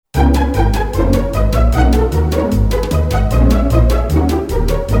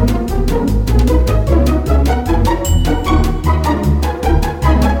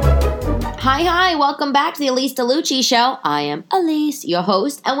welcome back to the Elise DeLucci Show. I am Elise, your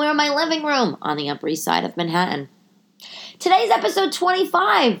host, and we're in my living room on the Upper East Side of Manhattan. Today's episode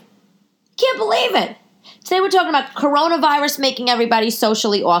 25. Can't believe it. Today we're talking about coronavirus making everybody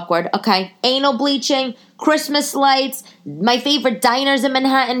socially awkward, okay? Anal bleaching, Christmas lights, my favorite diners in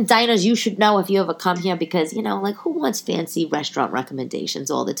Manhattan. Diners you should know if you ever come here because, who wants fancy restaurant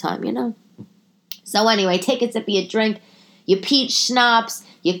recommendations all the time, So anyway, take a sip of your drink, your peach schnapps,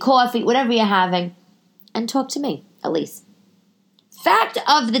 your coffee, whatever you're having, and talk to me, Elise. Fact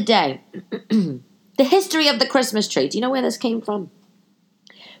of the day. The history of the Christmas tree. Do you know where this came from?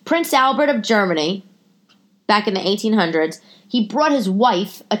 Prince Albert of Germany, back in the 1800s, he brought his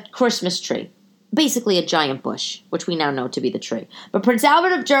wife a Christmas tree. Basically a giant bush, which we now know to be the tree. But Prince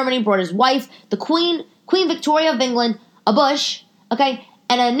Albert of Germany brought his wife, the Queen Victoria of England, a bush, okay?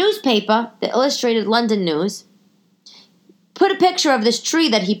 And a newspaper, the Illustrated London News, put a picture of this tree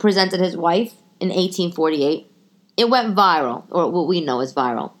that he presented his wife in 1848. It went viral, or what we know as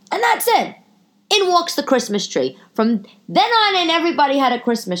viral. And that's it. In walks the Christmas tree. From then on in, everybody had a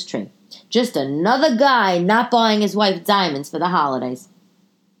Christmas tree. Just another guy not buying his wife diamonds for the holidays.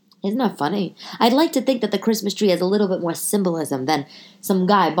 Isn't that funny? I'd like to think that the Christmas tree has a little bit more symbolism than some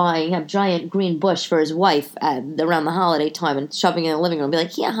guy buying a giant green bush for his wife around the holiday time and shoving it in the living room and be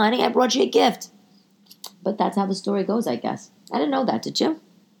like, yeah, honey, I brought you a gift. But that's how the story goes, I guess. I didn't know that, did you?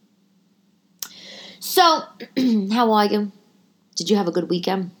 So, how are you? Did you have a good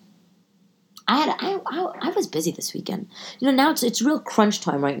weekend? I was busy this weekend. Now it's real crunch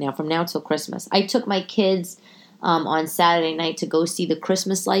time right now from now till Christmas. I took my kids on Saturday night to go see the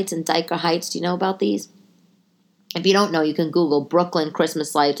Christmas lights in Dyker Heights. Do you know about these? If you don't know, you can Google Brooklyn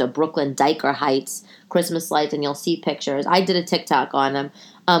Christmas lights or Brooklyn Dyker Heights Christmas lights and you'll see pictures. I did a TikTok on them.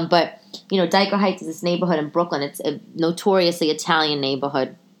 But Dyker Heights is this neighborhood in Brooklyn. It's a notoriously Italian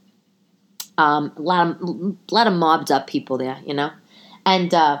neighborhood. A lot of mobbed up people there,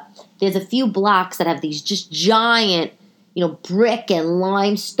 And there's a few blocks that have these just giant, brick and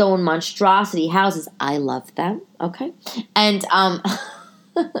limestone monstrosity houses. I love them, okay? And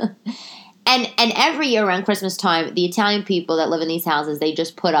and every year around Christmas time, the Italian people that live in these houses, they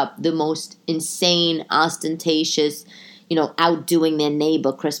just put up the most insane, ostentatious, outdoing their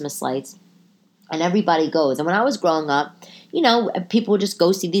neighbor Christmas lights. And everybody goes. And when I was growing up, people would just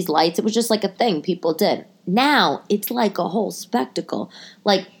go see these lights. It was just like a thing people did. Now, it's like a whole spectacle.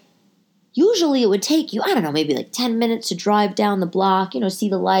 Like, usually it would take you, I don't know, maybe like 10 minutes to drive down the block, see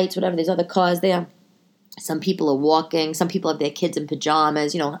the lights, whatever. There's other cars there. Some people are walking. Some people have their kids in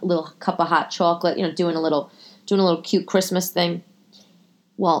pajamas, a little cup of hot chocolate, doing a little cute Christmas thing.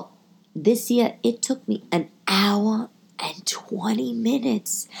 Well, this year, it took me an hour and 20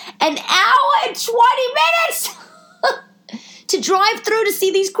 minutes. An hour and 20 minutes to drive through to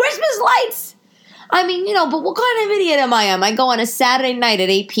see these Christmas lights. I mean, but what kind of idiot am I? I go on a Saturday night at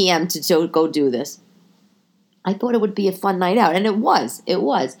 8 p.m. to go do this. I thought it would be a fun night out, and it was.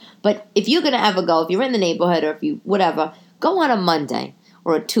 But if you're going to ever go, if you're in the neighborhood or if you, whatever, go on a Monday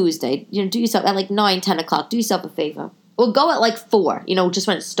or a Tuesday. Do yourself, at like 9, 10 o'clock, do yourself a favor. Or go at like 4, just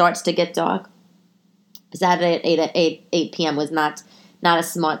when it starts to get dark. Saturday at 8 p.m. was not a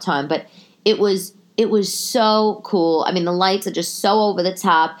smart time, but it was so cool. I mean, the lights are just so over the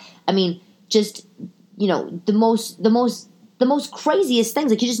top. I mean, just, the most craziest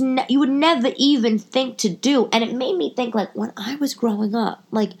things, like you would never even think to do. And it made me think, like, when I was growing up,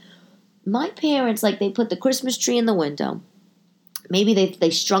 like, my parents, like, they put the Christmas tree in the window. Maybe they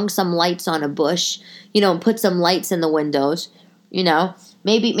strung some lights on a bush, and put some lights in the windows,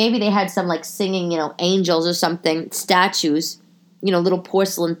 Maybe they had some, like, singing, angels or something, statues, little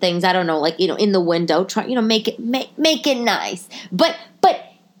porcelain things, I don't know, like, in the window, try, make it nice. But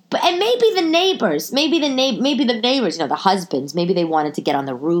and maybe the neighbors, the husbands, maybe they wanted to get on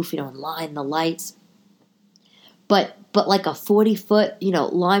the roof, and line the lights. But like a 40-foot,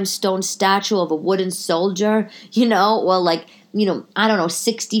 limestone statue of a wooden soldier, or like, I don't know,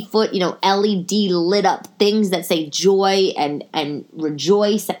 60-foot, LED lit up things that say joy and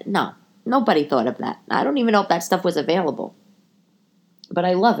rejoice. No, nobody thought of that. I don't even know if that stuff was available. But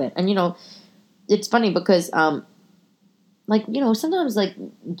I love it. And, it's funny because, sometimes, like,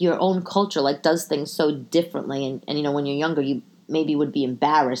 your own culture, like, does things so differently. And when you're younger, you maybe would be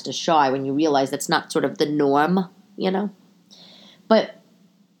embarrassed or shy when you realize that's not sort of the norm, But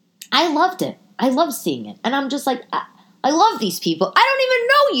I loved it. I love seeing it. And I'm just like, I love these people. I don't even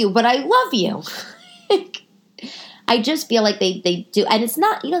know you, but I love you. I just feel like they do. And it's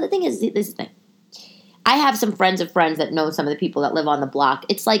not, the thing is, this is the thing. I have some friends of friends that know some of the people that live on the block.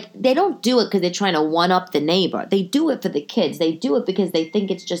 It's like they don't do it because they're trying to one-up the neighbor. They do it for the kids. They do it because they think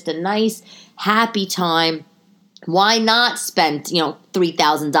it's just a nice, happy time. Why not spend,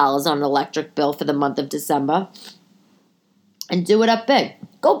 $3,000 on an electric bill for the month of December and do it up big?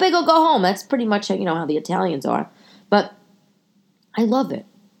 Go big or go home. That's pretty much, how the Italians are. But I love it.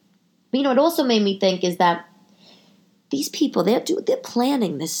 But, it also made me think is that these people, they're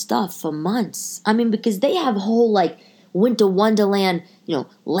planning this stuff for months. I mean, because they have whole, winter wonderland,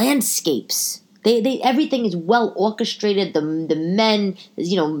 landscapes. They everything is well orchestrated. The men,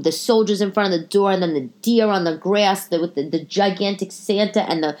 the soldiers in front of the door, and then the deer on the grass with the gigantic Santa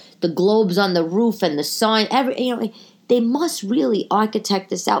and the globes on the roof and the sign. They must really architect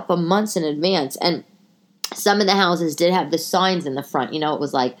this out for months in advance. And some of the houses did have the signs in the front. It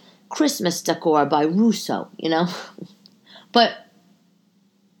was like Christmas decor by Russo. But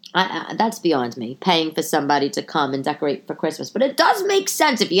that's beyond me, paying for somebody to come and decorate for Christmas. But it does make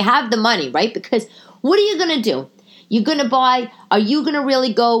sense if you have the money, right? Because what are you going to do? Are you going to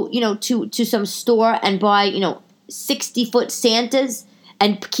really go, to some store and buy, 60-foot Santas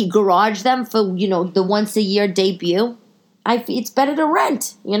and garage them for, the once-a-year debut? It's better to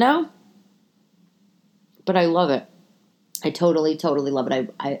rent, But I love it. I totally, totally love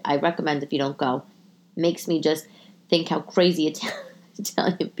it. I recommend if you don't go. Makes me just think how crazy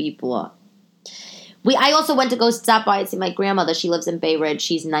Italian people are. I also went to go stop by and see my grandmother. She lives in Bay Ridge.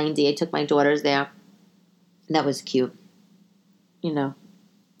 She's 90. I took my daughters there. That was cute.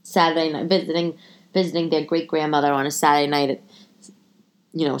 Saturday night, visiting their great-grandmother on a Saturday night at,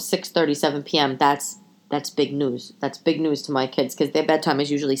 6:37 p.m. That's big news. That's big news to my kids because their bedtime is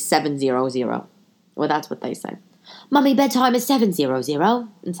usually 7:00. Well, that's what they say. Mommy, bedtime is 7:00.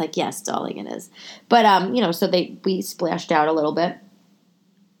 It's like, yes, darling, it is. But, so we splashed out a little bit.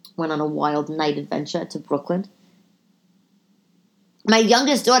 Went on a wild night adventure to Brooklyn. My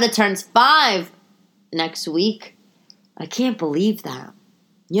youngest daughter turns 5 next week. I can't believe that.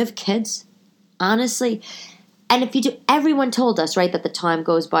 You have kids? Honestly. And if you do, everyone told us, right, that the time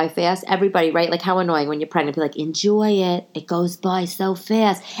goes by fast. Everybody, right? Like, how annoying when you're pregnant. Be like, enjoy it. It goes by so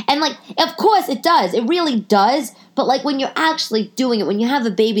fast. And, of course it does. It really does. But, when you're actually doing it, when you have a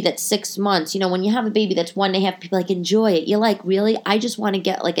baby that's 6 months, when you have a baby that's 1.5, people enjoy it. You're like, really? I just want to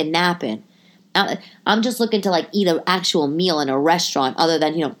get, a nap in. I'm just looking to, eat an actual meal in a restaurant other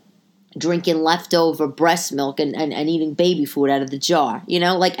than, drinking leftover breast milk and eating baby food out of the jar.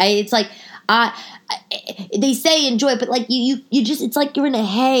 They say enjoy it, but you just, it's like you're in a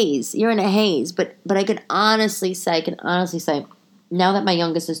haze. You're in a haze. But I can honestly say, now that my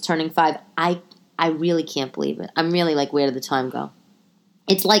youngest is turning 5, I really can't believe it. I'm really where did the time go?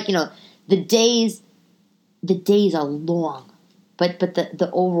 It's the days are long, but the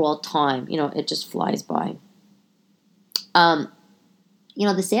overall time, it just flies by.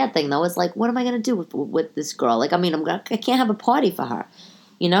 The sad thing though is what am I going to do with this girl? I can't have a party for her,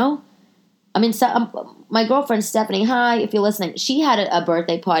 my girlfriend Stephanie, hi, if you're listening, she had a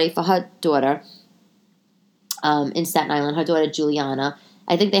birthday party for her daughter in Staten Island, her daughter Juliana.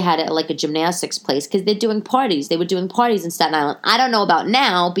 I think they had it at a gymnastics place because they're doing parties. They were doing parties in Staten Island. I don't know about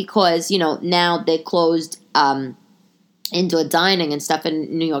now because, now they closed indoor dining and stuff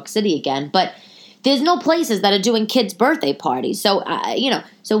in New York City again. But there's no places that are doing kids' birthday parties. So,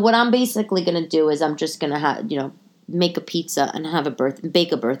 so what I'm basically going to do is I'm just going to have, make a pizza and have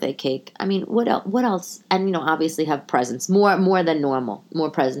bake a birthday cake. What else? And, obviously have presents. More than normal. More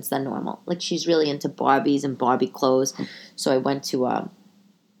presents than normal. She's really into Barbies and Barbie clothes. So I went to,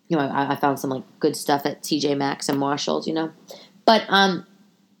 I found some, good stuff at TJ Maxx and Marshalls, But,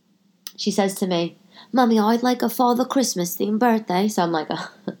 she says to me, Mommy, I'd like a Father Christmas themed birthday. So I'm like,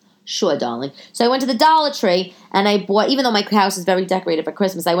 sure, darling. So I went to the Dollar Tree and I bought, even though my house is very decorated for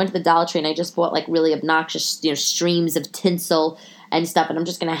Christmas, I went to the Dollar Tree and I just bought really obnoxious, streams of tinsel and stuff. And I'm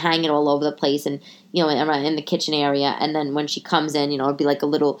just going to hang it all over the place and, in the kitchen area. And then when she comes in, it'll be a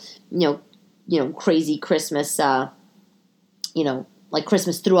little, crazy Christmas,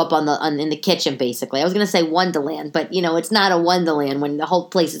 Christmas threw up in the kitchen, basically. I was going to say Wonderland, but, it's not a Wonderland when the whole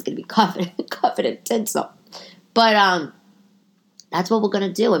place is going to be covered in tinsel. But, that's what we're going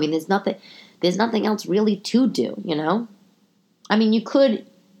to do. There's nothing else really to do,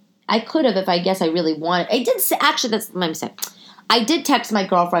 I could have if I guess I really wanted. I did say, actually, that's what I'm saying. I did text my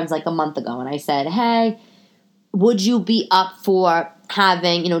girlfriends a month ago and I said, hey, would you be up for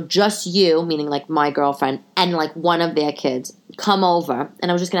having, just you, meaning my girlfriend and one of their kids come over? And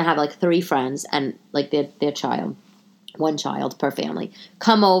I was just going to have 3 friends and their child, 1 child per family,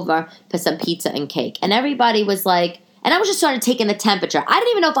 come over for some pizza and cake. And everybody was And I was just sort of taking the temperature. I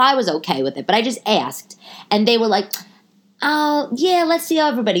didn't even know if I was okay with it, but I just asked. And they were like, oh, yeah, let's see how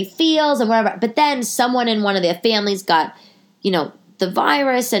everybody feels and whatever. But then someone in one of their families got, the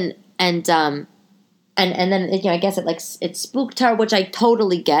virus and then, I guess it spooked her, which I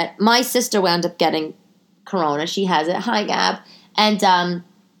totally get. My sister wound up getting corona. She has it. Hi, Gab. And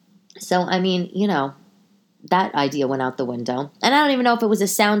so, that idea went out the window. And I don't even know if it was a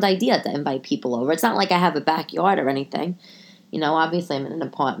sound idea to invite people over. It's not like I have a backyard or anything. Obviously I'm in an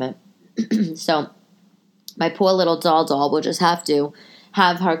apartment. So my poor little doll will just have to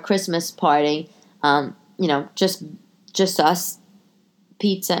have her Christmas party. Just us,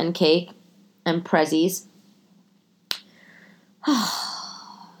 pizza and cake and prezzies.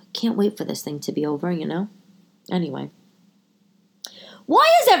 Can't wait for this thing to be over, Anyway. Why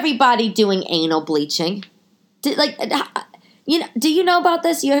is everybody doing anal bleaching? Do you know about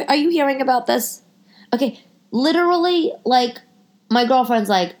this? Are you hearing about this? Okay, literally, my girlfriend's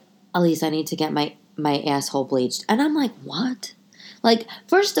like, Elise, I need to get my asshole bleached. And I'm like, what?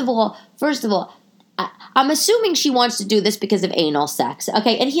 First of all, I'm assuming she wants to do this because of anal sex.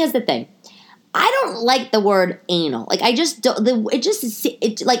 Okay, and here's the thing. I don't like the word anal. I just don't. I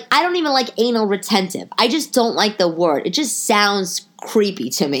don't even like anal retentive. I just don't like the word. It just sounds creepy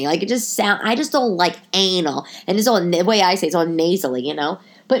to me. I just don't like anal, and it's all the way I say it's all nasally,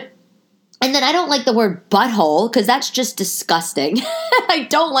 But and then I don't like the word butthole because that's just disgusting. I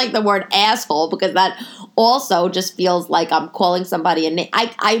don't like the word asshole because that also just feels like I'm calling somebody a name.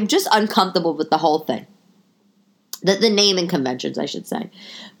 I'm just uncomfortable with the whole thing. The naming conventions, I should say,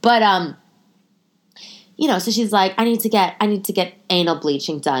 but so she's like, I need to get anal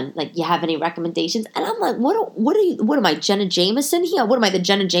bleaching done. You have any recommendations? And I'm like, what am I, Jenna Jameson here? What am I, the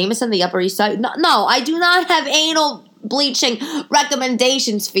Jenna Jameson, the Upper East Side? No, I do not have anal bleaching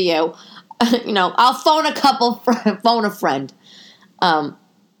recommendations for you. I'll phone phone a friend.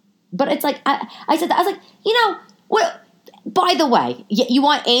 But it's like, I said that, I was like, what, by the way, you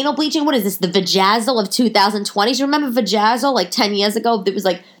want anal bleaching? What is this, the Vajazzle of 2020? Do you remember Vajazzle, 10 years ago? It was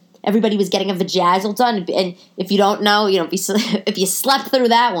everybody was getting a vajazzle done, and if you don't know, if you slept through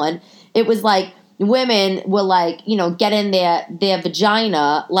that one, it was women will get in their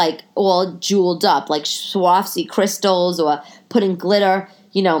vagina all jeweled up, Swarovski crystals, or putting glitter,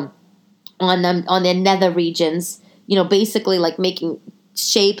 on them, on their nether regions, basically making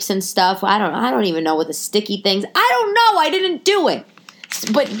shapes and stuff. I don't even know what the sticky things. I don't know. I didn't do it.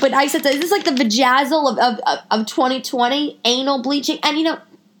 But I said, is this the vajazzle of 2020 anal bleaching? And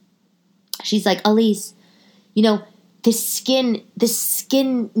she's like, Elise, the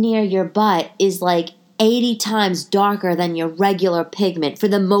skin near your butt is 80 times darker than your regular pigment for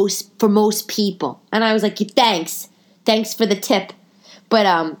most people. And I was like, thanks for the tip.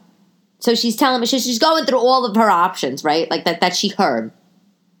 But so she's telling me, she's going through all of her options, right? That she heard.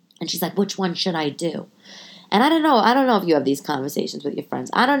 And she's like, which one should I do? And I don't know if you have these conversations with your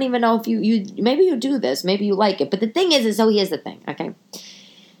friends. I don't even know if you maybe you do this, maybe you like it. But the thing is so here's the thing, okay?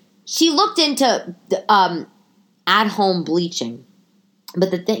 She looked into at-home bleaching,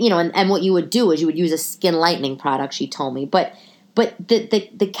 but the thing, and what you would do is you would use a skin lightening product. She told me, but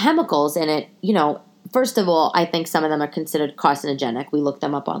the chemicals in it, first of all, I think some of them are considered carcinogenic. We looked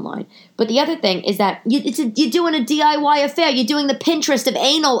them up online. But the other thing is that you're doing a DIY affair. You're doing the Pinterest of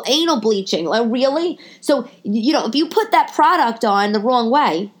anal bleaching. Really? So if you put that product on the wrong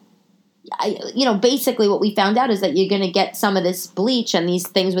way. Basically what we found out is that you're going to get some of this bleach and these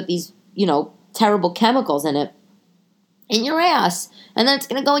things with these, terrible chemicals in it in your ass. And then it's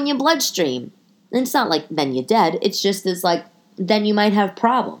going to go in your bloodstream. And it's not then you're dead. It's just then you might have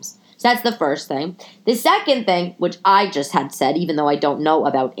problems. So that's the first thing. The second thing, which I just had said, even though I don't know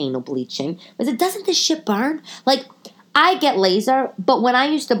about anal bleaching, was doesn't this shit burn? I get laser, but when I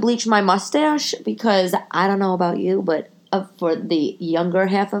used to bleach my mustache, because I don't know about you, but for the younger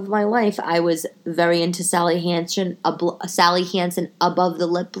half of my life, I was very into Sally Hansen above the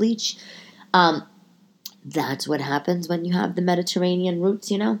lip bleach. That's what happens when you have the Mediterranean roots,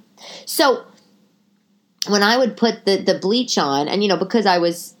 So when I would put the bleach on, and because I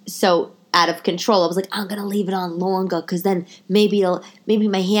was so out of control, I was like, I'm gonna leave it on longer because then maybe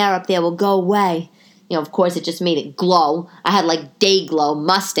my hair up there will go away. Of course, it just made it glow. I had day glow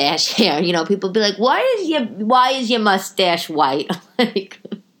mustache hair. People be like, why is your mustache white?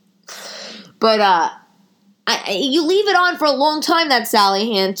 But you leave it on for a long time, that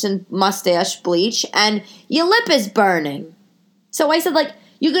Sally Hansen mustache bleach, and your lip is burning. So I said,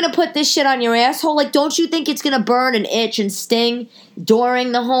 you're going to put this shit on your asshole? Don't you think it's going to burn and itch and sting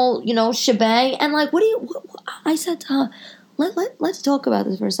during the whole, shebang? And what I said to her, let's talk about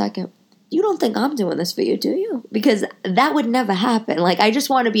this for a second. you don't think I'm doing this for you, do you? Because that would never happen. Like, I just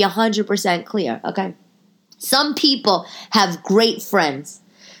want to be 100% clear, okay? Some people have great friends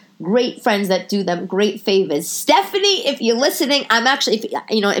that do them great favors. Stephanie, if you're listening, I'm actually,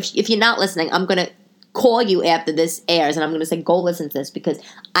 if you're not listening, I'm going to call you after this airs, and I'm going to say, go listen to this, because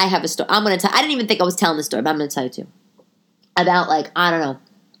I have a story. I'm going to tell, I didn't even think I was telling the story, but I'm going to tell you too. About, like, I don't know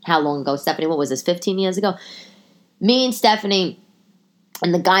how long ago, Stephanie, what was this, 15 years ago? Me and Stephanie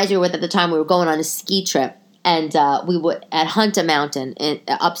and the guys we were with at the time, we were going on a ski trip, and we were at Hunter Mountain in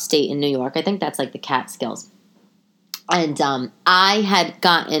upstate in New York. I think that's like the Catskills. And I had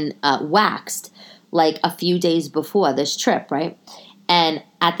gotten waxed like a few days before this trip, right? And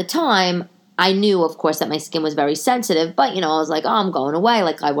at the time, I knew, of course, that my skin was very sensitive, but, I was like, oh, I'm going away.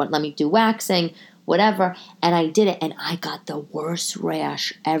 Like, let me do waxing, whatever. And I did it, and I got the worst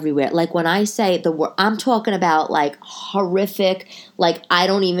rash everywhere. Like, when I say I'm talking about, like, horrific, like, I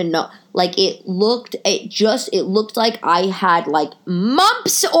don't even know. Like, it looked like I had, like,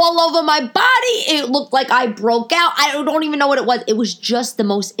 mumps all over my body. It looked like I broke out. I don't even know what it was. It was just the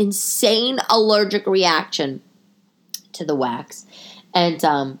most insane allergic reaction to the wax. And,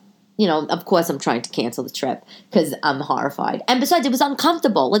 of course I'm trying to cancel the trip because I'm horrified. And besides, it was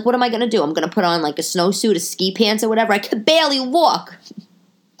uncomfortable. Like, what am I going to do? I'm going to put on, like, a snowsuit, a ski pants or whatever. I could barely walk.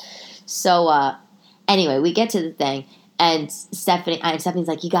 So, anyway, we get to the thing. And Stephanie's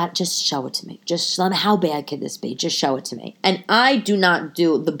like, just show it to me. Just let me, how bad could this be? Just show it to me. And I do not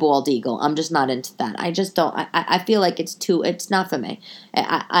do the bald eagle. I'm just not into that. I just don't. I feel like it's not for me.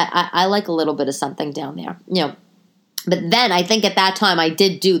 I like a little bit of something down there, But then I think at that time I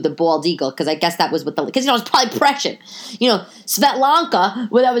did do the bald eagle, because I guess that was because it was probably prescient.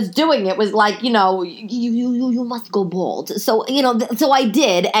 Svetlana, when I was doing it, was like, you must go bald. So so I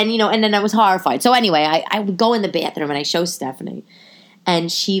did, and then I was horrified. So anyway, I would go in the bathroom and I show Stephanie.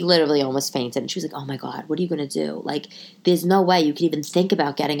 And she literally almost fainted. And she was like, oh, my God, what are you going to do? Like, there's no way you could even think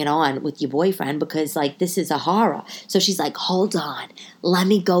about getting it on with your boyfriend, because, like, this is a horror. So she's like, hold on. Let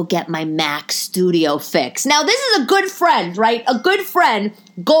me go get my Mac Studio fix. Now, this is a good friend, right? A good friend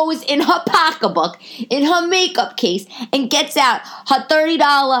goes in her pocketbook, in her makeup case, and gets out her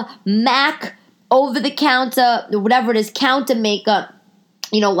 $30 Mac over-the-counter, whatever it is, counter makeup,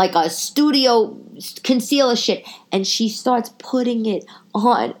 like a studio concealer shit, and she starts putting it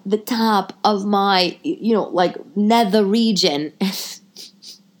on the top of my, like, nether region.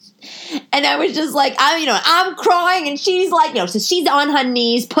 And I was just like, I'm crying, and she's like, so she's on her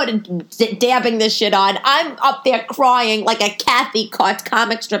knees, dabbing this shit on. I'm up there crying like a Kathy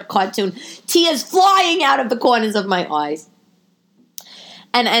comic strip cartoon, tears flying out of the corners of my eyes.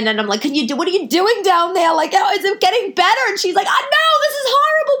 And I'm like, what are you doing down there? Like, oh, is it getting better? And she's like, oh, no, this is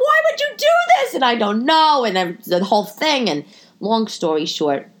horrible. Why would you do this? And I don't know. And the whole thing. And long story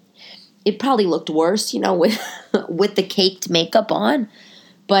short, it probably looked worse, with the caked makeup on.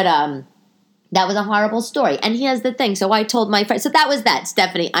 But that was a horrible story. And here's the thing. So I told my friend. So that was that,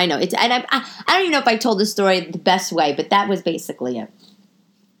 Stephanie. I know. And I don't even know if I told the story the best way, but that was basically it.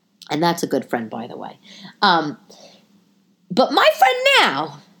 And that's a good friend, by the way. But my friend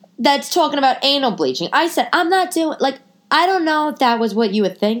now that's talking about anal bleaching, I said, I'm not doing, like, I don't know if that was what you were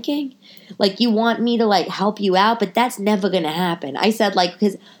thinking. Like, you want me to, like, help you out, but that's never going to happen. I said, like,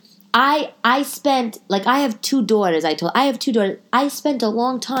 because I spent, like, I have two daughters, I spent a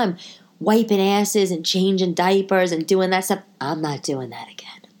long time wiping asses and changing diapers and doing that stuff. I'm not doing that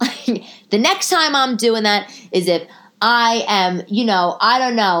again. The next time I'm doing that is if I am, I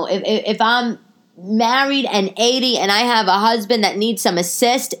don't know, if I'm married and 80 and I have a husband that needs some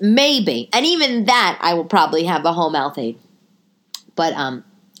assist, maybe. And even that, I will probably have a home health aide. But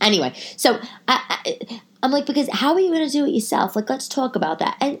anyway, so I'm like, because how are you going to do it yourself? Like, let's talk about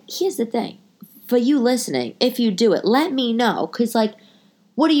that. And here's the thing. For you listening, if you do it, let me know. Because, like,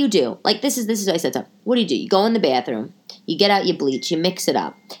 what do you do? Like, this is what I said to him. What do? You go in the bathroom, you get out your bleach, you mix it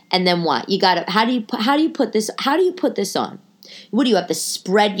up. And then what? You got to, how do you put this on? What do you have to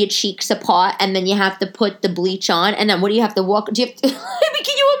spread your cheeks apart, and then you have to put the bleach on, and then what do you have to walk? Do you have to, I mean,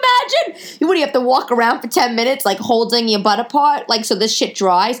 can you imagine? What do you have to walk around for 10 minutes, like holding your butt apart, like so this shit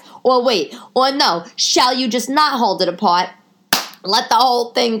dries? Or wait, or no? Shall you just not hold it apart? Let the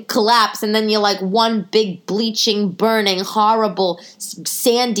whole thing collapse, and then you're like one big bleaching, burning, horrible,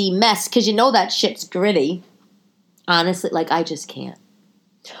 sandy mess because that shit's gritty. Honestly, like, I just can't.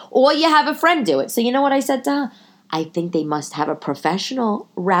 Or you have a friend do it. So you know what I said to her? I think they must have a professional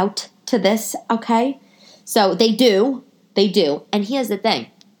route to this, okay? So they do. And here's the thing.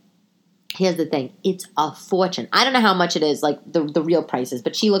 It's a fortune. I don't know how much it is, like the real prices,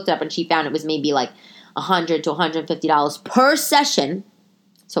 but she looked up and she found it was maybe like $100 to $150 per session.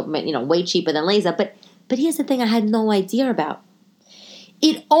 So, way cheaper than laser. But here's the thing I had no idea about.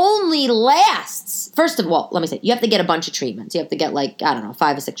 It only lasts. First of all, let me say, you have to get a bunch of treatments. You have to get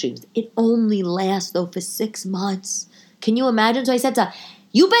 5 or 6 treatments. It only lasts, though, for 6 months. Can you imagine? So I said to her,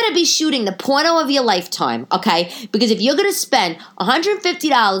 you better be shooting the porno of your lifetime, okay? Because if you're going to spend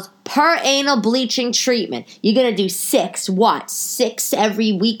 $150 per anal bleaching treatment, you're going to do 6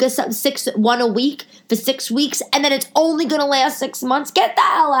 every week or something? 1 a week for 6 weeks, and then it's only going to last 6 months? Get the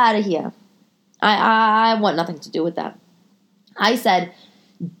hell out of here. I want nothing to do with that. I said,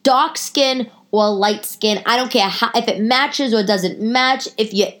 dark skin or light skin, I don't care if it matches or doesn't match.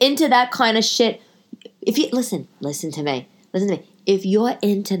 If you're into that kind of shit, listen to me. If you're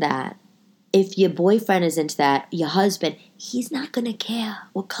into that, if your boyfriend is into that, your husband, he's not going to care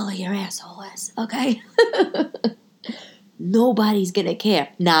what color your asshole is, okay? Nobody's going to care.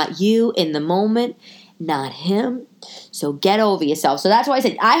 Not you in the moment, not him. So get over yourself. So that's why I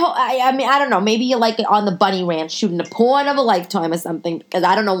said, I mean, I don't know. Maybe you're on the bunny ranch shooting the porn of a lifetime or something, because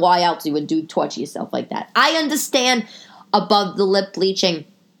I don't know why else you would torture yourself like that. I understand above the lip bleaching.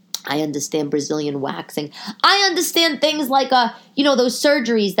 I understand Brazilian waxing. I understand things like, those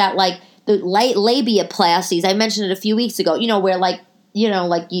surgeries that the labiaplasties. I mentioned it a few weeks ago, where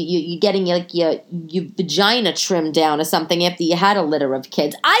you're getting your vagina trimmed down or something after you had a litter of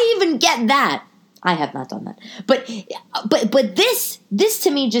kids. I even get that. I have not done that. But this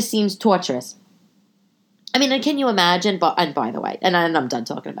to me just seems torturous. I mean, can you imagine, and by the way, and I'm done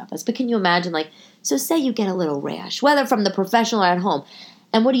talking about this, but can you imagine, so say you get a little rash, whether from the professional or at home,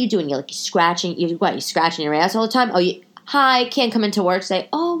 and what are you doing? You're scratching, you scratching your ass all the time? Oh, hi, can't come into work, say,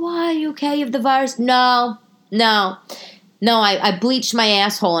 oh, why, are you okay? You have the virus? No, I bleached my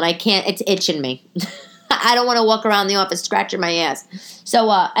asshole and I can't, it's itching me. I don't want to walk around the office scratching my ass. So,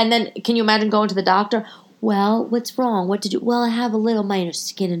 and then can you imagine going to the doctor? Well, what's wrong? What did you? Well, I have a little minor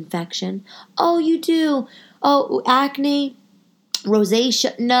skin infection. Oh, you do? Oh, acne?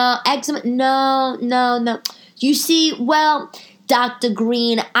 Rosacea? No. Eczema? No. You see, well, Dr.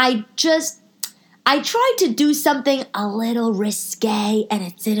 Green, I tried to do something a little risque and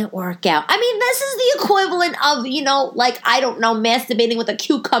it didn't work out. I mean, this is the equivalent of, I don't know, masturbating with a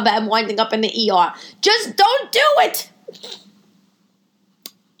cucumber and winding up in the ER. Just don't do it.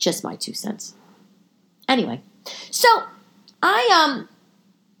 Just my 2 cents. Anyway, so I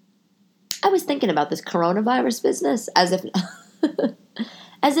was thinking about this coronavirus business as if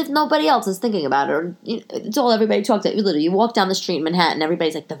nobody else is thinking about it. Or, it's all everybody talks about. Literally, you walk down the street in Manhattan,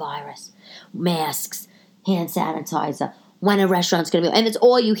 everybody's like, the virus, masks, hand sanitizer, when a restaurant's going to be, and it's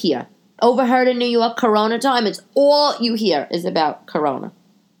all you hear. Overheard in New York, Corona time, it's all you hear is about Corona.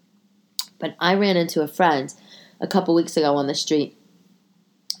 But I ran into a friend a couple weeks ago on the street,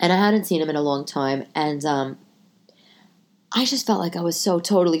 and I hadn't seen him in a long time, and I just felt like I was so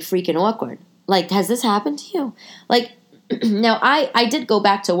totally freaking awkward. Has this happened to you? Now, I did go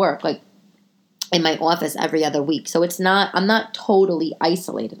back to work, in my office every other week. So I'm not totally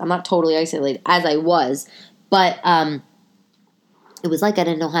isolated. I'm not totally isolated as I was. But it was I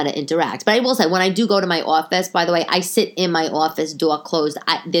didn't know how to interact. But I will say, when I do go to my office, by the way, I sit in my office, door closed.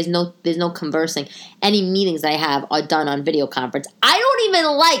 There's no conversing. Any meetings I have are done on video conference. I don't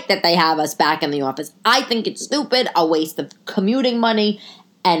even like that they have us back in the office. I think it's stupid, a waste of commuting money.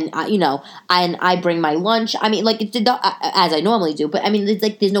 And, and I bring my lunch. I mean, as I normally do. But, I mean,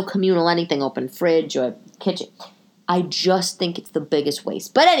 there's no communal anything open, fridge or kitchen. I just think it's the biggest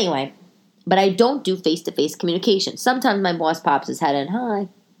waste. But anyway, I don't do face-to-face communication. Sometimes my boss pops his head in, hi.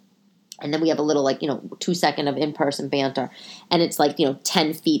 And then we have a little, 2 second of in-person banter. And it's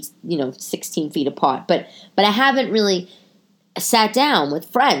 10 feet, 16 feet apart. But I haven't really sat down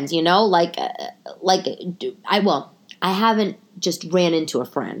with friends, I haven't just ran into a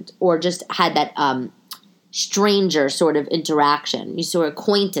friend or just had that stranger sort of interaction,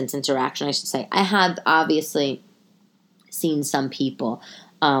 acquaintance interaction, I should say. I have obviously seen some people,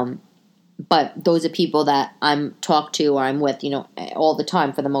 but those are people that I'm talked to or I'm with, all the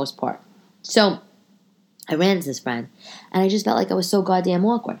time for the most part. So I ran into this friend, and I just felt like I was so goddamn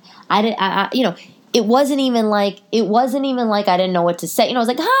awkward. It wasn't even like I didn't know what to say. I was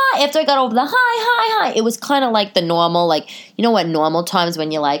like, hi, after I got over the hi. It was kind of like the normal, what normal times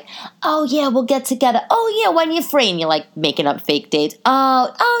when you're like, oh, yeah, we'll get together. Oh, yeah, when you're free. And you're, making up fake dates.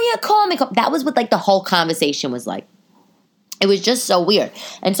 Oh, yeah, call me. That was what, the whole conversation was like. It was just so weird.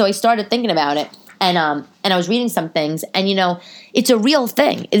 And so I started thinking about it. And I was reading some things. And, it's a real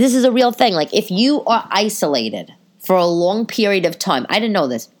thing. This is a real thing. If you are isolated for a long period of time. I didn't know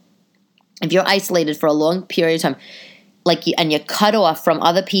this. If you're isolated for a long period of time, and you're cut off from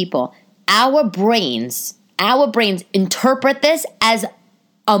other people, our brains interpret this as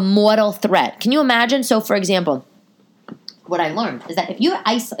a mortal threat. Can you imagine? So, for example, what I learned is that if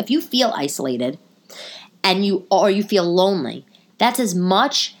you feel isolated and you feel lonely, that's as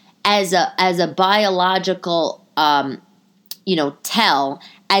much as a biological tell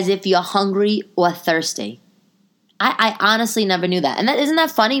as if you're hungry or thirsty. I honestly never knew that. And isn't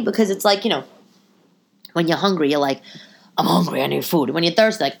that funny? Because it's like, when you're hungry, you're like, I'm hungry, I need food. When you're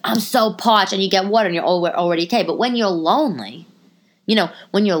thirsty, like, I'm so parched, and you get water and you're already okay. But when you're lonely, you don't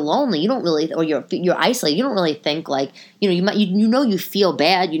really, or you're isolated, you don't really think like, you feel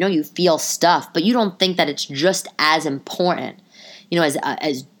bad, you feel stuff, but you don't think that it's just as important,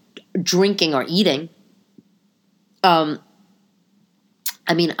 as drinking or eating.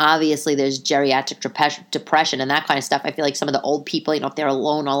 Obviously there's geriatric depression and that kind of stuff. I feel like some of the old people, if they're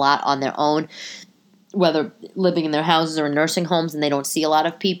alone a lot on their own, whether living in their houses or in nursing homes and they don't see a lot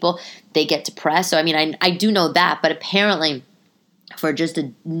of people, they get depressed. So, I do know that, but apparently for just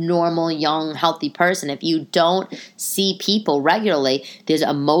a normal, young, healthy person, if you don't see people regularly, there's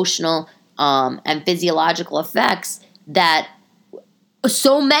emotional and physiological effects that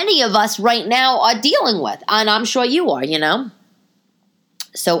so many of us right now are dealing with. And I'm sure you are,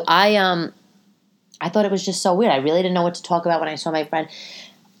 So I thought it was just so weird. I really didn't know what to talk about when I saw my friend.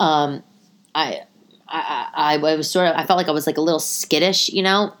 I felt like I was like a little skittish,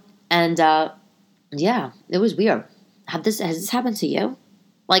 and yeah, it was weird. Has this happened to you?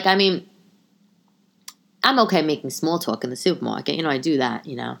 Like, I'm okay making small talk in the supermarket. I do that,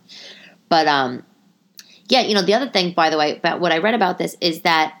 But, yeah, the other thing, by the way, about what I read about this is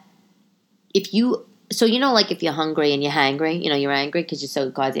that if you're hungry and you're hangry, you're angry because you're so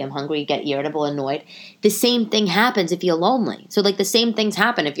goddamn hungry, you get irritable, annoyed. The same thing happens if you're lonely. So, like, the same things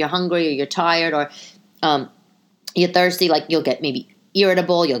happen if you're hungry or you're tired or you're thirsty. Like, you'll get maybe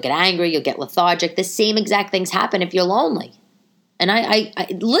irritable, you'll get angry, you'll get lethargic. The same exact things happen if you're lonely. And I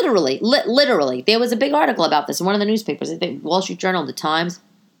literally, there was a big article about this in one of the newspapers, I think Wall Street Journal, The Times.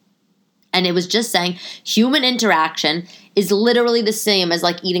 And it was just saying human interaction is literally the same as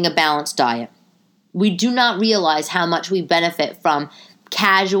like eating a balanced diet. We do not realize how much we benefit from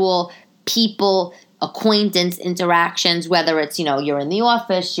casual people, acquaintance interactions, whether it's, you're in the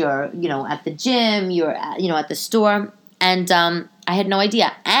office, you're, at the gym, you're, at the store. And I had no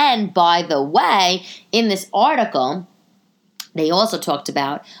idea. And by the way, in this article, they also talked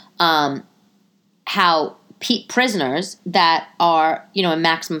about how prisoners that are, in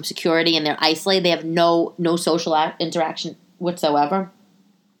maximum security and they're isolated, they have no social interaction whatsoever.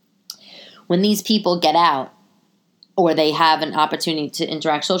 When these people get out or they have an opportunity to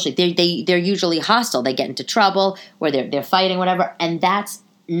interact socially, they're usually hostile. They get into trouble or they're fighting, whatever. And that's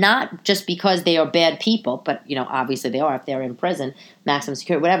not just because they are bad people, but, obviously they are if they're in prison, maximum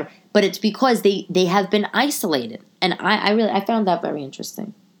security, whatever. But it's because they have been isolated. And I found that very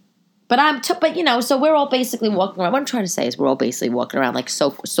interesting. But so we're all basically walking around. What I'm trying to say is we're all basically walking around like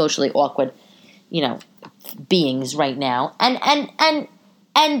so socially awkward, beings right now.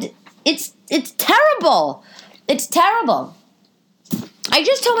 And it's terrible. It's terrible. I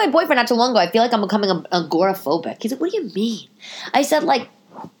just told my boyfriend not too long ago, I feel like I'm becoming agoraphobic. He's like, what do you mean? I said, like,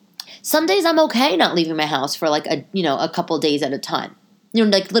 some days I'm okay not leaving my house for like a couple days at a time.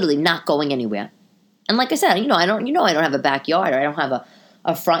 Like literally not going anywhere. And like I said, I don't have a backyard or I don't have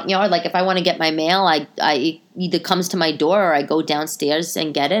a front yard. Like if I want to get my mail, I either comes to my door or I go downstairs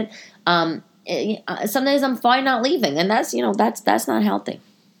and get it. Some days I'm fine not leaving, and that's not healthy.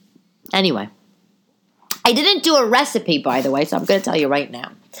 Anyway, I didn't do a recipe, by the way, so I'm going to tell you right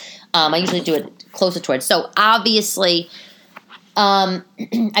now. I usually do it closer towards. So obviously, I've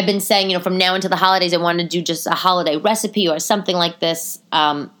been saying, from now into the holidays, I want to do just a holiday recipe or something like this.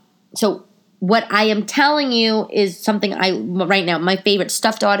 So what I am telling you is something right now, my favorite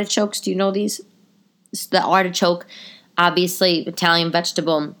stuffed artichokes. Do you know these? The artichoke, obviously Italian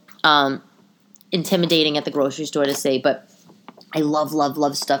vegetable, intimidating at the grocery store to say, but I love, love,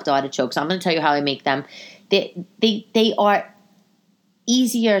 love stuffed artichokes. I'm going to tell you how I make them. They are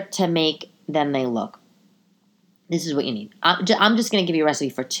easier to make than they look. This is what you need. I'm just going to give you a recipe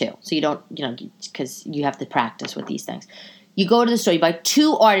for 2. So you don't, because you have to practice with these things. You go to the store, you buy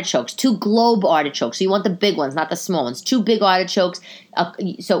 2 artichokes, 2 globe artichokes. So you want the big ones, not the small ones. 2 big artichokes.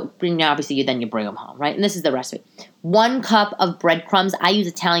 So obviously you bring them home, right? And this is the recipe. 1 cup of breadcrumbs. I use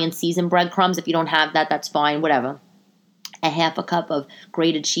Italian seasoned breadcrumbs. If you don't have that, that's fine, whatever. A half a cup of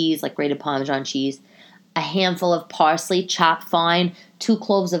grated cheese, like grated Parmesan cheese. A handful of parsley, chopped fine. 2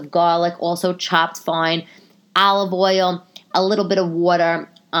 cloves of garlic, also chopped fine. Olive oil, a little bit of water.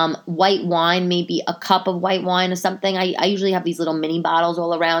 White wine, maybe a cup of white wine or something. I usually have these little mini bottles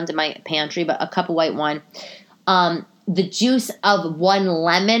all around in my pantry, but a cup of white wine. the juice of 1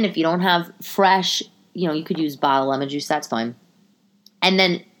 lemon. If you don't have fresh, you could use bottled lemon juice. That's fine. And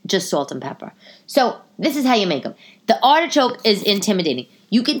then just salt and pepper. So this is how you make them. The artichoke is intimidating.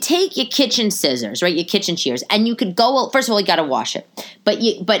 You can take your kitchen scissors, right, your kitchen shears, and you could go. First of all, you got to wash it, but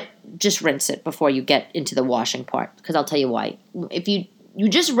just rinse it before you get into the washing part, because I'll tell you why. If you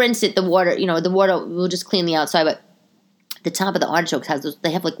just rinse it, the water will just clean the outside, but the top of the artichokes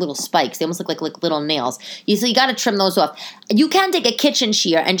they have like little spikes. They almost look like little nails. So you got to trim those off. You can take a kitchen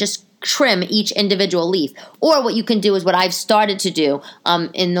shear and just trim each individual leaf. Or what you can do is what I've started to do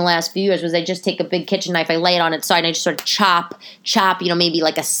in the last few years was I just take a big kitchen knife, I lay it on its side, and I just sort of chop, maybe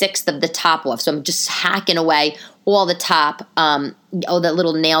like 1/6 of the top off. So I'm just hacking away all the top, the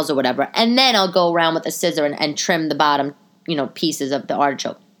little nails or whatever. And then I'll go around with a scissor and trim the bottom, pieces of the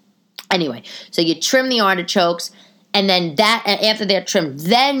artichoke. Anyway, so you trim the artichokes. And then after they're trimmed,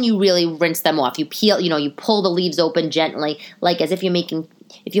 then you really rinse them off. You peel, you pull the leaves open gently, like as if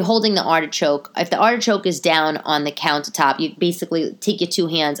if you're holding the artichoke. If the artichoke is down on the countertop, you basically take your 2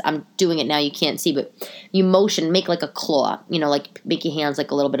 hands. I'm doing it now, you can't see, but you make like a claw, like make your hands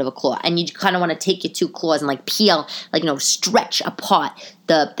like a little bit of a claw. And you kind of want to take your 2 claws and like peel, stretch apart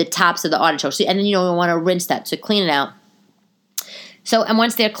the tops of the artichoke. So, and then you want to rinse that, so clean it out. So, and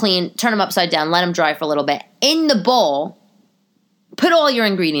once they're clean, turn them upside down, let them dry for a little bit. In the bowl, put all your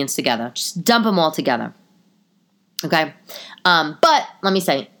ingredients together. Just dump them all together. Okay? But, let me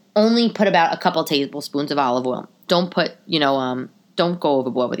say, only put about a couple tablespoons of olive oil. Don't put, don't go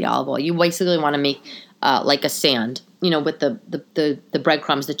overboard with the olive oil. You basically want to make like a sand, with the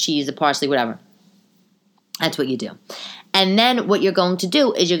breadcrumbs, the cheese, the parsley, whatever. That's what you do. And then what you're going to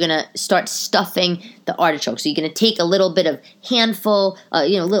do is you're going to start stuffing the artichoke. So you're going to take a little bit of fingerful of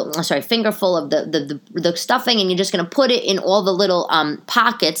the stuffing, and you're just going to put it in all the little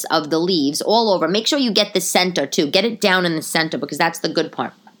pockets of the leaves all over. Make sure you get the center too. Get it down in the center, because that's the good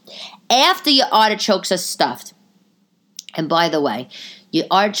part. After your artichokes are stuffed, and by the way, your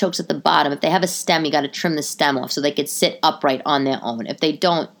artichokes at the bottom, if they have a stem, you got to trim the stem off so they could sit upright on their own. If they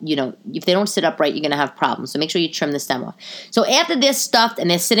don't, if they don't sit upright, you're going to have problems. So make sure you trim the stem off. So after they're stuffed and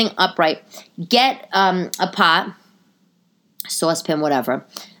they're sitting upright, get a pot, saucepan, whatever.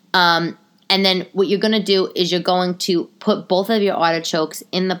 And then what you're going to do is you're going to put both of your artichokes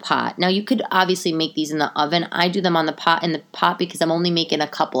in the pot. Now, you could obviously make these in the oven. I do them in the pot because I'm only making a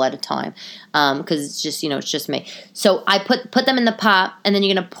couple at a time, because it's just me. So I put them in the pot, and then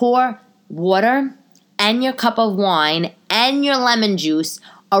you're going to pour water and your cup of wine and your lemon juice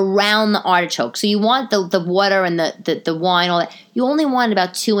around the artichoke. So you want the water and the wine, all that. You only want it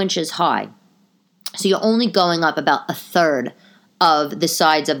about 2 inches high. So you're only going up about 1/3 of the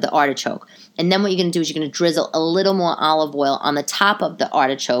sides of the artichoke. And then what you're going to do is you're going to drizzle a little more olive oil on the top of the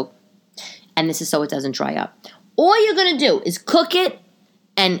artichoke. And this is so it doesn't dry up. All you're going to do is cook it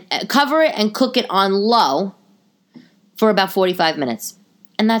and cover it and cook it on low for about 45 minutes.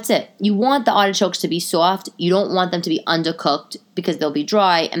 And that's it. You want the artichokes to be soft. You don't want them to be undercooked, because they'll be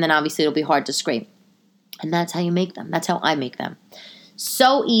dry, and then obviously it'll be hard to scrape. And that's how you make them. That's how I make them.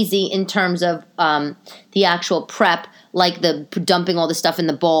 So easy in terms of the actual prep, like the dumping all the stuff in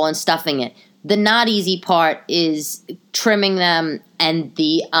the bowl and stuffing it. The not easy part is trimming them and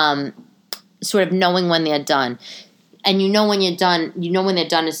the sort of knowing when they're done. And when you're done, when they're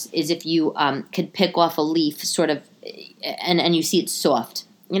done is if you could pick off a leaf sort of, and you see it's soft.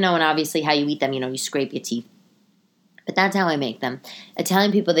 And obviously how you eat them, you scrape your teeth. But that's how I make them.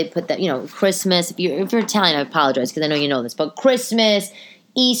 Italian people, they put that, Christmas. If you're Italian, I apologize because I know you know this. But Christmas,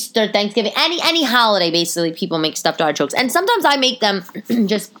 Easter, Thanksgiving, any holiday, basically, people make stuffed artichokes. And sometimes I make them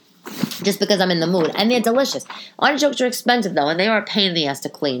just because I'm in the mood. And they're delicious. Artichokes are expensive, though, and they are a pain in the ass to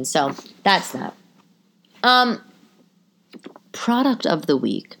clean. So that's that. Product of the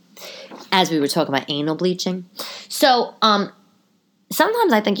week, as we were talking about anal bleaching. So,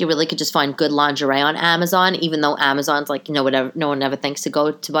 sometimes I think you really could just find good lingerie on Amazon, even though Amazon's like, whatever, no one ever thinks to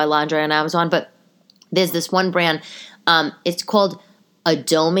go to buy lingerie on Amazon. But there's this one brand, it's called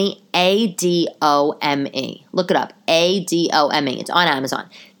Adome, Adome. Look it up, Adome. It's on Amazon.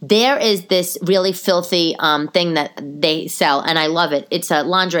 There is this really filthy thing that they sell, and I love it. It's a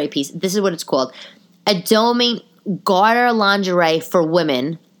lingerie piece. This is what it's called. Adome Garter Lingerie for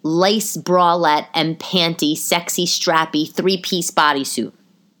Women, Lace Bralette and Panty, Sexy Strappy 3-piece Bodysuit.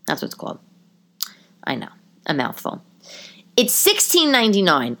 That's what it's called. I know, a mouthful. It's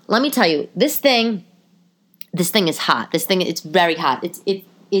 $16.99. Let me tell you, this thing is hot. It's very hot.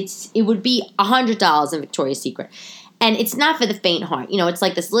 It would be $100 in Victoria's Secret. And it's not for the faint heart. It's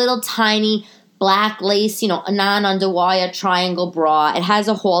like this little tiny black lace, a non-underwire triangle bra. It has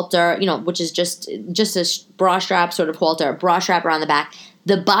a halter, which is just a bra strap sort of halter, a bra strap around the back.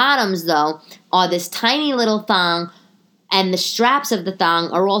 The bottoms, though, are this tiny little thong, and the straps of the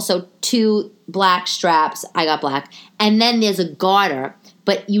thong are also 2 black straps. I got black. And then there's a garter,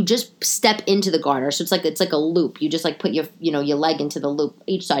 but you just step into the garter. So it's like a loop. You just like put your leg into the loop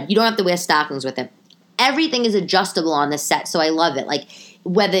each side. You don't have to wear stockings with it. Everything is adjustable on this set, so I love it. Like,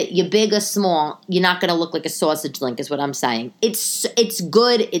 whether you're big or small, you're not going to look like a sausage link is what I'm saying. It's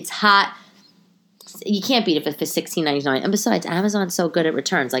good. It's hot. You can't beat it for $16.99. And besides, Amazon's so good at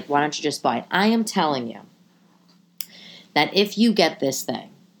returns. Like, why don't you just buy it? I am telling you that if you get this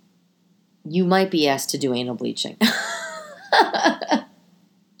thing, you might be asked to do anal bleaching.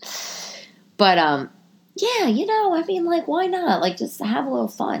 But, yeah, I mean, like, why not? Like, just have a little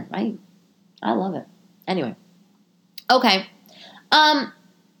fun, right? I love it. Anyway. Okay.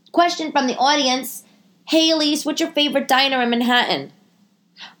 Question from the audience. Hey, Elise, what's your favorite diner in Manhattan?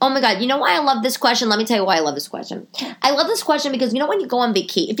 Oh, my God. You know why I love this question? Let me tell you why I love this question. I love this question because, when you go on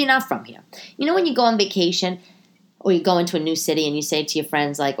vacation, if you're not from here, when you go on vacation or you go into a new city and you say to your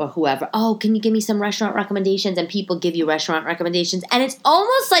friends, like, or whoever, oh, can you give me some restaurant recommendations? And people give you restaurant recommendations. And it's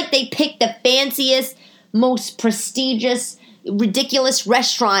almost like they pick the fanciest, most prestigious, ridiculous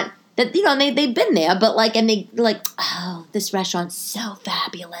restaurant that, they've been there, but and they like, oh, this restaurant's so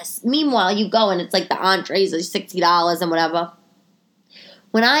fabulous. Meanwhile, you go and it's like the entrees are $60 and whatever.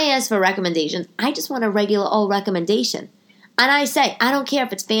 When I ask for recommendations, I just want a regular old recommendation. And I say, I don't care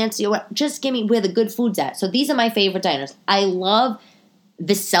if it's fancy or what, just give me where the good food's at. So these are my favorite diners. I love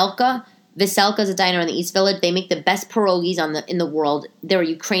Veselka. Veselka is a diner in the East Village. They make the best pierogies in the world. They're a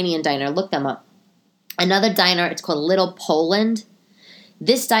Ukrainian diner. Look them up. Another diner, it's called Little Poland.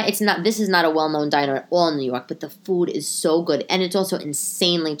 This is not a well-known diner at all in New York, but the food is so good. And it's also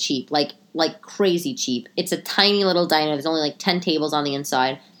insanely cheap, like crazy cheap. It's a tiny little diner. There's only 10 tables on the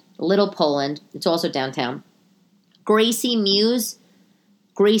inside. Little Poland. It's also downtown. Gracie Mews,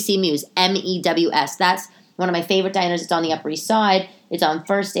 M-E-W-S. That's one of my favorite diners. It's on the Upper East Side. It's on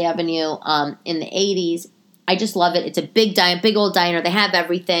First Avenue in the 80s. I just love it. It's a big old diner. They have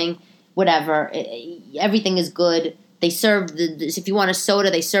everything, whatever. Everything is good. They serve if you want a soda,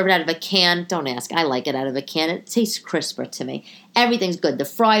 they serve it out of a can. Don't ask. I like it out of a can. It tastes crisper to me. Everything's good. The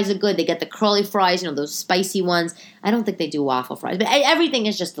fries are good. They get the curly fries, those spicy ones. I don't think they do waffle fries, but everything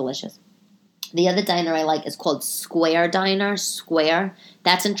is just delicious. The other diner I like is called Square Diner. Square.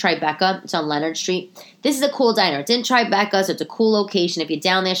 That's in Tribeca. It's on Leonard Street. This is a cool diner. It's in Tribeca, so it's a cool location. If you're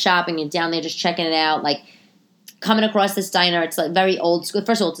down there shopping, you're down there just checking it out, coming across this diner, it's very old school.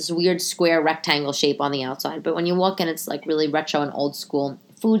 First of all, it's this weird square rectangle shape on the outside. But when you walk in, it's really retro and old school.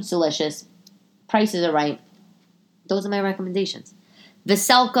 Food's delicious. Prices are right. Those are my recommendations.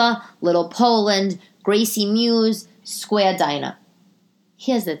 Veselka, Little Poland, Gracie Mews, Square Diner.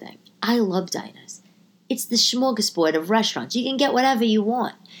 Here's the thing. I love diners. It's the smorgasbord of restaurants. You can get whatever you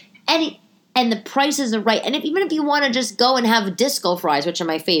want. And the prices are right. And even if you want to just go and have disco fries, which are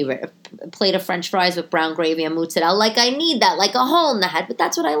my favorite, a plate of French fries with brown gravy and mozzarella, I need that, like a hole in the head, but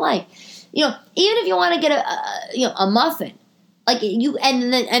that's what I like. Even if you want to get a muffin,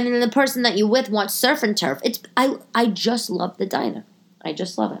 and then the person that you're with wants surf and turf, I just love the diner. I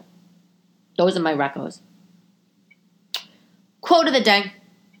just love it. Those are my recos. Quote of the day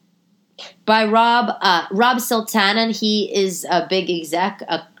by Rob Siltanen. He is a big exec,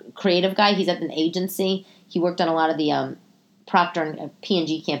 a creative guy. He's at an agency. He worked on a lot of the Procter and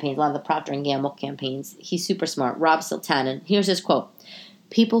P&G campaigns, a lot of the Procter and Gamble campaigns. He's super smart. Rob Siltanen. Here's his quote.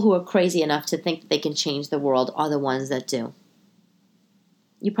 People who are crazy enough to think that they can change the world are the ones that do.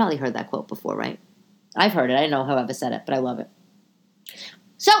 You probably heard that quote before, right? I've heard it. I don't know whoever said it, but I love it.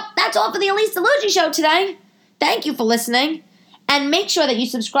 So that's all for the Elise Delugi Show today. Thank you for listening. And make sure that you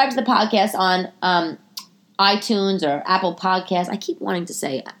subscribe to the podcast on iTunes or Apple Podcasts. I keep wanting to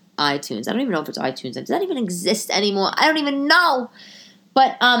say iTunes. I don't even know if it's iTunes. Does that even exist anymore? I don't even know.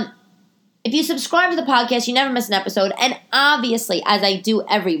 But if you subscribe to the podcast, you never miss an episode. And obviously, as I do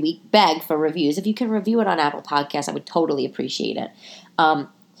every week, beg for reviews. If you can review it on Apple Podcasts, I would totally appreciate it.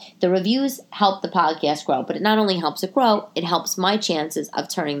 The reviews help the podcast grow, but it not only helps it grow, it helps my chances of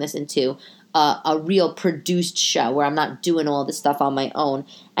turning this into a real produced show where I'm not doing all this stuff on my own.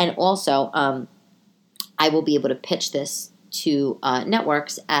 And also, I will be able to pitch this to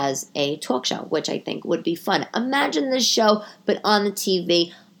networks as a talk show, which I think would be fun. Imagine this show, but on the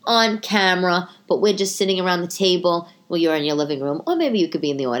TV, on camera, but we're just sitting around the table. Well, you're in your living room, or maybe you could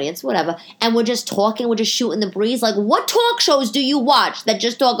be in the audience, whatever. And we're just talking, we're just shooting the breeze. What talk shows do you watch that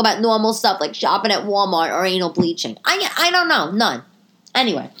just talk about normal stuff, like shopping at Walmart or anal bleaching? I don't know, none.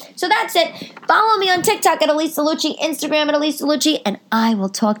 Anyway, so that's it. Follow me on TikTok at Elisa Lucci, Instagram at Elisa Lucci, and I will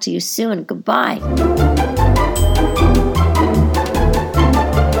talk to you soon. Goodbye.